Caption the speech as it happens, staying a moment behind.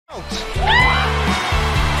Hello,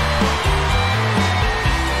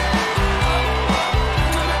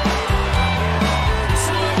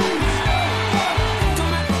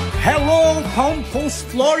 Palm Coast,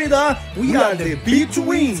 Florida. We are the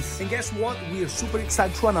B2WINS. And guess what? We are super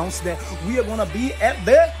excited to announce that we are going to be at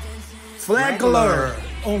the Flagler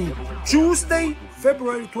on Tuesday,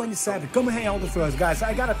 February 27th. Come hang out with us, guys.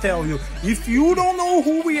 I gotta tell you, if you don't know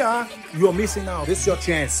who we are, you're missing out. This is your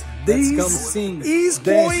chance. This is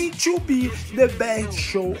going to be the best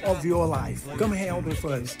show of your life. Come hang out with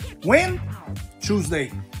us. When?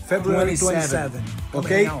 Tuesday, February 27th.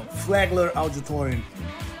 Okay? Flagler Auditorium.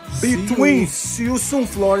 B2WINS. See you soon,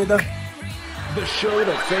 Florida. The show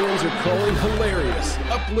that fans are calling hilarious,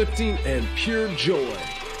 uplifting, and pure joy.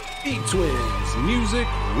 B2WINS Music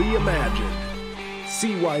Reimagined.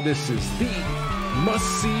 See why this is the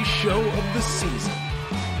must-see show of the season.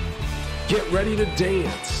 Get ready to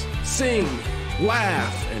dance, sing,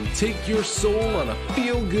 laugh, and take your soul on a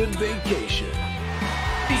feel-good vacation.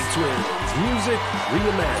 B2WINS Music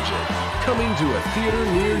Reimagined. Coming to a theater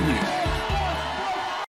near you.